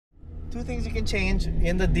Two things you can change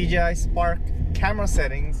in the DJI Spark camera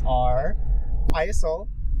settings are ISO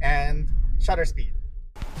and shutter speed.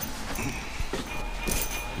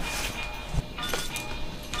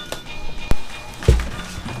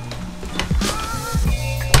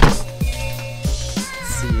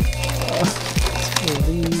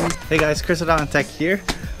 Hey guys, Chris with Tech here.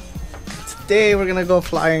 Today we're gonna go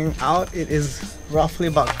flying out. It is roughly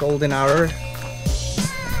about golden hour.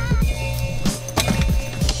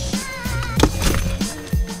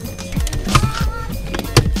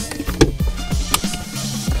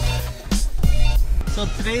 So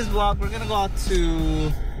today's vlog, we're gonna go out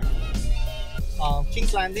to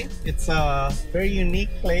King's Landing. It's a very unique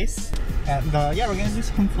place, and yeah, we're gonna do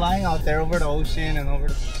some flying out there over the ocean and over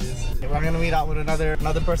the beaches. We're gonna meet out with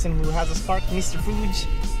another person who has a Spark, Mr. Fuge.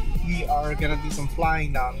 We are gonna do some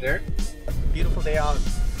flying down there. Beautiful day out.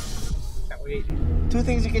 Can't wait. Two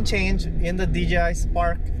things you can change in the DJI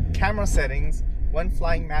Spark camera settings when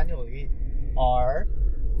flying manually are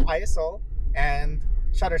ISO and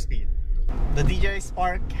shutter speed. The DJI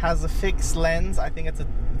Spark has a fixed lens. I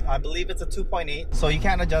believe it's a 2.8, so you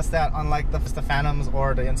can't adjust that, unlike the Phantoms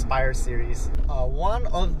or the Inspire series. One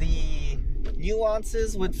of the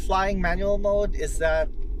nuances with flying manual mode is that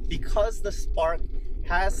because the Spark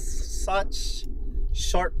has such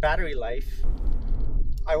short battery life,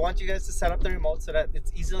 I want you guys to set up the remote so that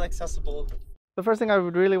it's easily accessible. The first thing I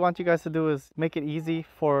would really want you guys to do is make it easy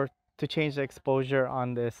to change the exposure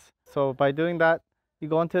on this. So by doing that, you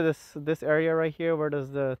go into this area right here where there's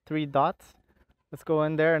the 3 dots. Let's go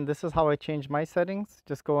in there, and this is how I change my settings.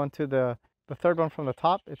 Just go into the third one from the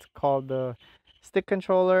top. It's called the stick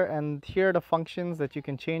controller, and here are the functions that you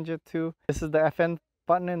can change it to. This is the FN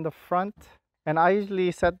button in the front, and I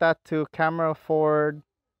usually set that to camera forward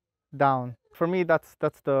down. For me, that's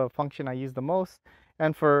the function I use the most.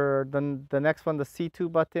 And for the next one, the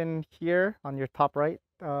C2 button here on your top right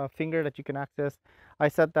finger that you can access, I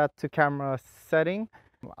set that to camera setting.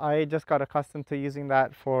 I just got accustomed to using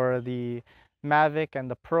that for the Mavic and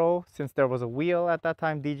the Pro, since there was a wheel at that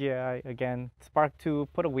time. DJI, again, Spark 2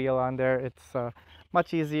 put a wheel on there. It's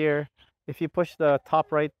much easier. If you push the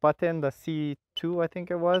top right button, the C2 I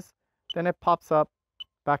think it was, then it pops up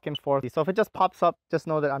back and forth. So if it just pops up, just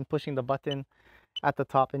know that I'm pushing the button at the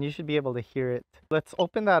top, and you should be able to hear it. Let's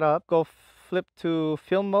open that up, go flip to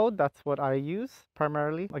film mode. That's what I use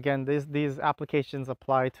primarily. Again, these applications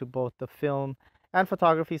apply to both the film and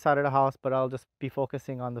photography side of the house, but I'll just be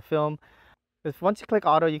focusing on the film. Once you click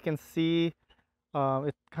auto, you can see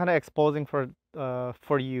it kind of exposing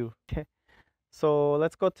for you. So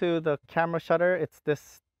let's go to the camera shutter.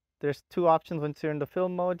 There's 2 options once you're in the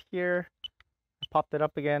film mode here. I popped it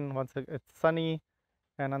up again once it's sunny,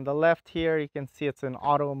 and on the left here you can see it's in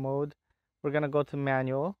auto mode. We're gonna go to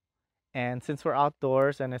manual, and since we're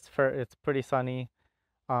outdoors and it's pretty sunny,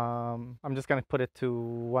 I'm just gonna put it to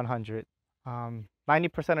 100.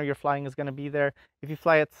 90% of your flying is gonna be there. If you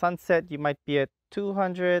fly at sunset, you might be at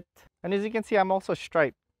 200. And as you can see, I'm also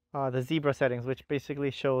striped the zebra settings, which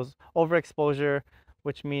basically shows overexposure,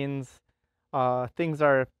 which means things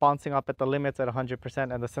are bouncing up at the limits at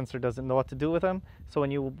 100%, and the sensor doesn't know what to do with them. So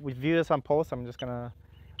when you view this on post, I'm just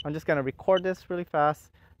gonna record this really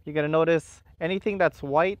fast. You're gonna notice anything that's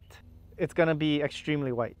white, it's gonna be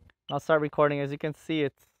extremely white. I'll start recording. As you can see,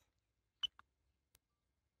 it's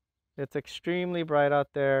extremely bright out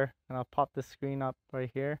there, and I'll pop the screen up right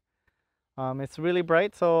here. It's really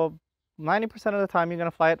bright, so 90% of the time you're gonna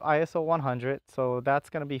fly at ISO 100, so that's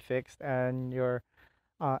gonna be fixed, and your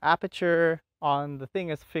aperture on the thing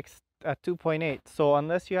is fixed at 2.8. So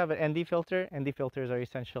unless you have an ND filter, ND filters are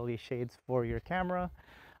essentially shades for your camera.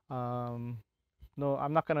 No,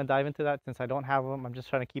 I'm not gonna dive into that since I don't have them. I'm just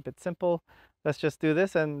trying to keep it simple. Let's just do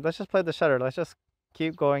this, and let's just play the shutter. Let's just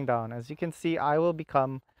keep going down. As you can see, I will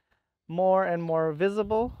become more and more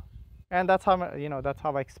visible, and that's how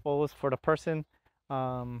I expose for the person.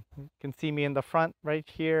 You can see me in the front right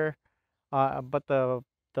here, but the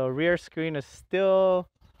rear screen is still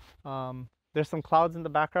there's some clouds in the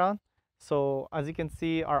background. So as you can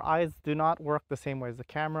see, our eyes do not work the same way as the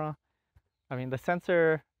camera. I mean, the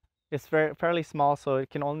sensor is fairly small, so it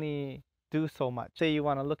can only do so much. Say you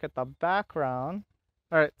want to look at the background.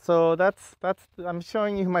 All right, so I'm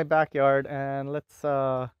showing you my backyard, and let's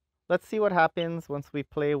see what happens once we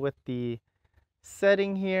play with the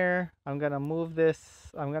setting here. I'm gonna move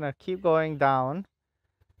this. I'm gonna keep going down,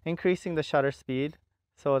 increasing the shutter speed.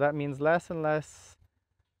 So that means less and less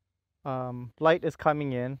light is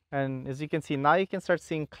coming in, and as you can see now, you can start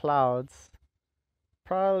seeing clouds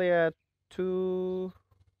probably at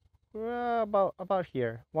about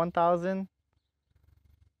here,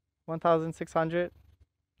 1,600.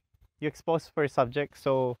 you expose for your subject.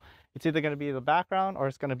 So it's either going to be the background or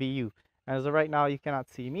it's going to be you. As of right now, you cannot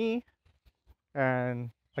see me.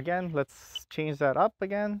 And again, let's change that up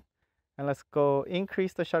again. And let's go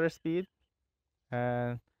increase the shutter speed.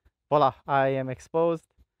 And voila, I am exposed.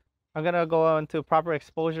 I'm going to go into proper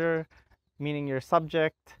exposure, meaning your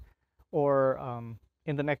subject, or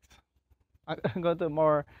in the next, I'm going to go into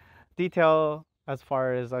more detail as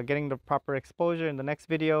far as getting the proper exposure in the next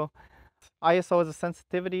video. ISO is a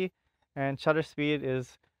sensitivity, and shutter speed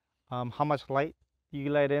is how much light you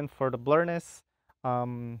let in for the blurriness.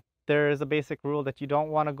 There is a basic rule that you don't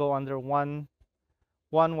want to go under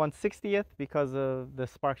 1/160th because the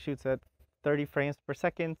Spark shoots at 30 frames per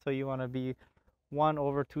second, so you want to be 1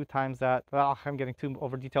 over 2 times that. Oh, I'm getting too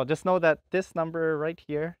over detailed. Just know that this number right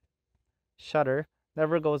here, shutter,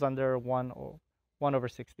 never goes under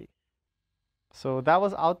 1/60. So that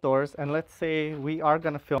was outdoors, and let's say we are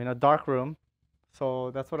gonna film in a dark room. So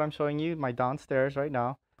that's what I'm showing you, my downstairs right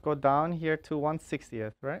now. Go down here to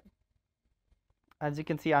 1/60th, right? As you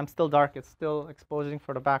can see, I'm still dark. It's still exposing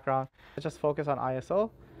for the background. Let's just focus on ISO,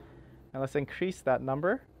 and let's increase that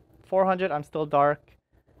number. 400, I'm still dark,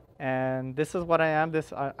 and this is what I am.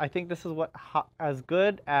 I think this is as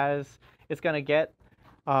good as it's gonna get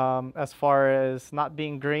as far as not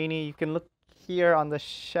being grainy. You can look here on the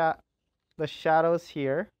shadows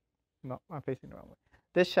here. No, I'm facing the wrong way.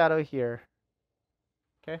 This shadow here.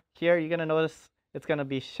 Okay, here you're gonna notice it's gonna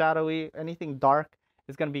be shadowy. Anything dark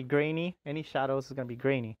is gonna be grainy. Any shadows is gonna be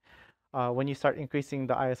grainy when you start increasing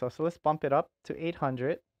the ISO. So let's bump it up to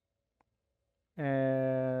 800.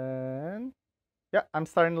 And yeah, I'm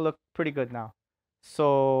starting to look pretty good now.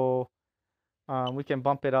 So we can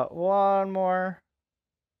bump it up one more.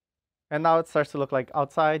 And now it starts to look like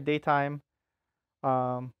outside, daytime,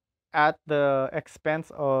 at the expense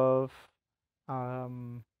of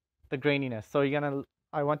the graininess. So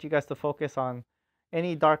I want you guys to focus on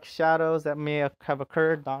any dark shadows that may have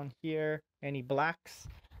occurred down here, any blacks.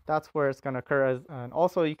 That's where it's going to occur. And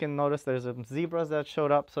also you can notice there's some zebras that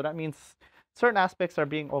showed up. So that means certain aspects are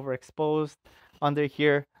being overexposed under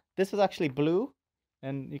here. This is actually blue,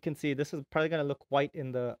 and you can see this is probably going to look white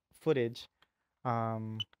in the footage.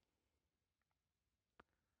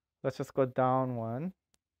 Let's just go down one.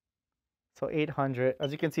 So 800.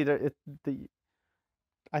 As you can see,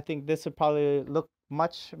 I think this would probably look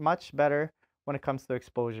much better when it comes to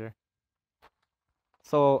exposure.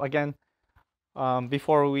 So again,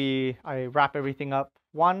 before I wrap everything up,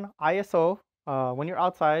 ISO. When you're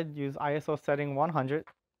outside, use ISO setting 100.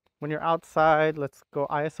 When you're outside, let's go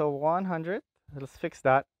ISO 100. Let's fix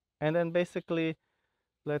that, and then basically,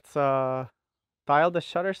 let's dial the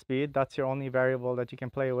shutter speed. That's your only variable that you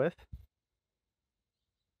can play with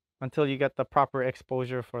until you get the proper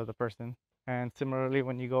exposure for the person. And similarly,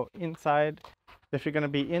 when you go inside, if you're going to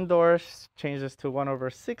be indoors, change this to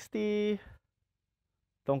 1/60.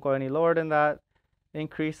 Don't go any lower than that.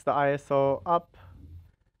 Increase the ISO up.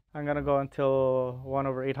 I'm going to go until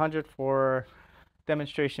 1/800 for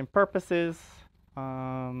demonstration purposes.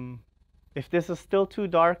 If this is still too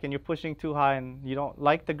dark and you're pushing too high and you don't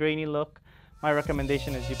like the grainy look, my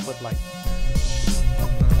recommendation is you put light.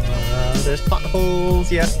 There's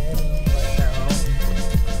potholes, yeah.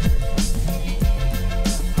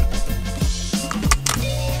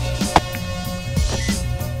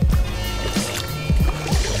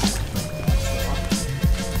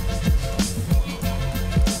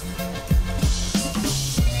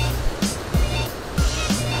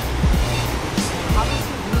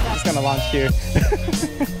 Gonna launch here.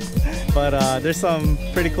 But there's some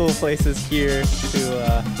pretty cool places here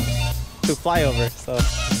to fly over, so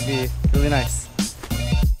it'll be really nice.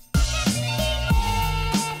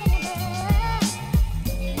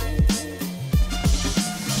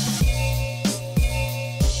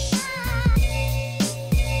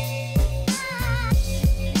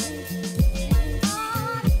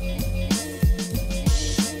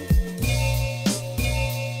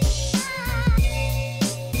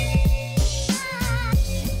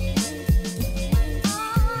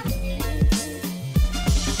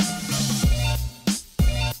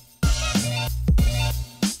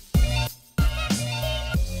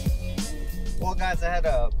 Well guys, I had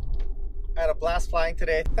a blast flying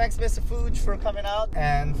today. Thanks Mr. Fuge for coming out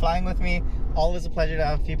and flying with me. Always a pleasure to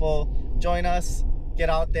have people join us, get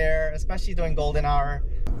out there, especially during golden hour.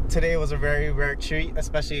 Today was a very rare treat,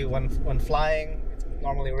 especially when flying. It's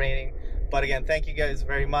normally raining. But again, thank you guys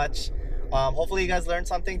very much. Hopefully you guys learned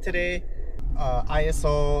something today.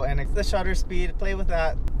 ISO and the shutter speed, play with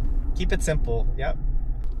that. Keep it simple. Yep.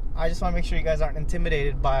 I just want to make sure you guys aren't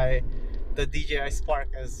intimidated by the DJI Spark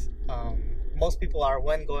as most people are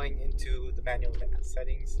when going into the manual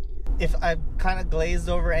settings. If I've kind of glazed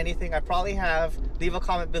over anything, I probably have. Leave a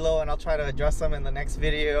comment below and I'll try to address them in the next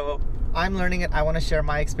video. I'm learning it. I want to share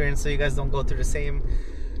my experience so you guys don't go through the same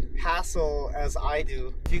hassle as I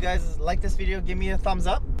do. If you guys like this video, give me a thumbs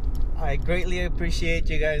up. I greatly appreciate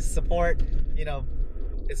you guys' support. You know,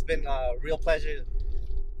 it's been a real pleasure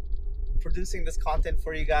producing this content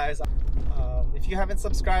for you guys. If you haven't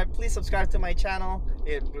subscribed, please subscribe to my channel.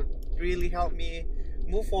 It would really help me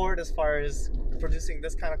move forward as far as producing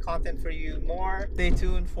this kind of content for you more. Stay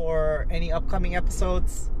tuned for any upcoming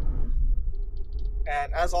episodes.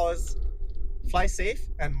 And as always, fly safe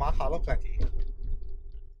and mahalo plenty.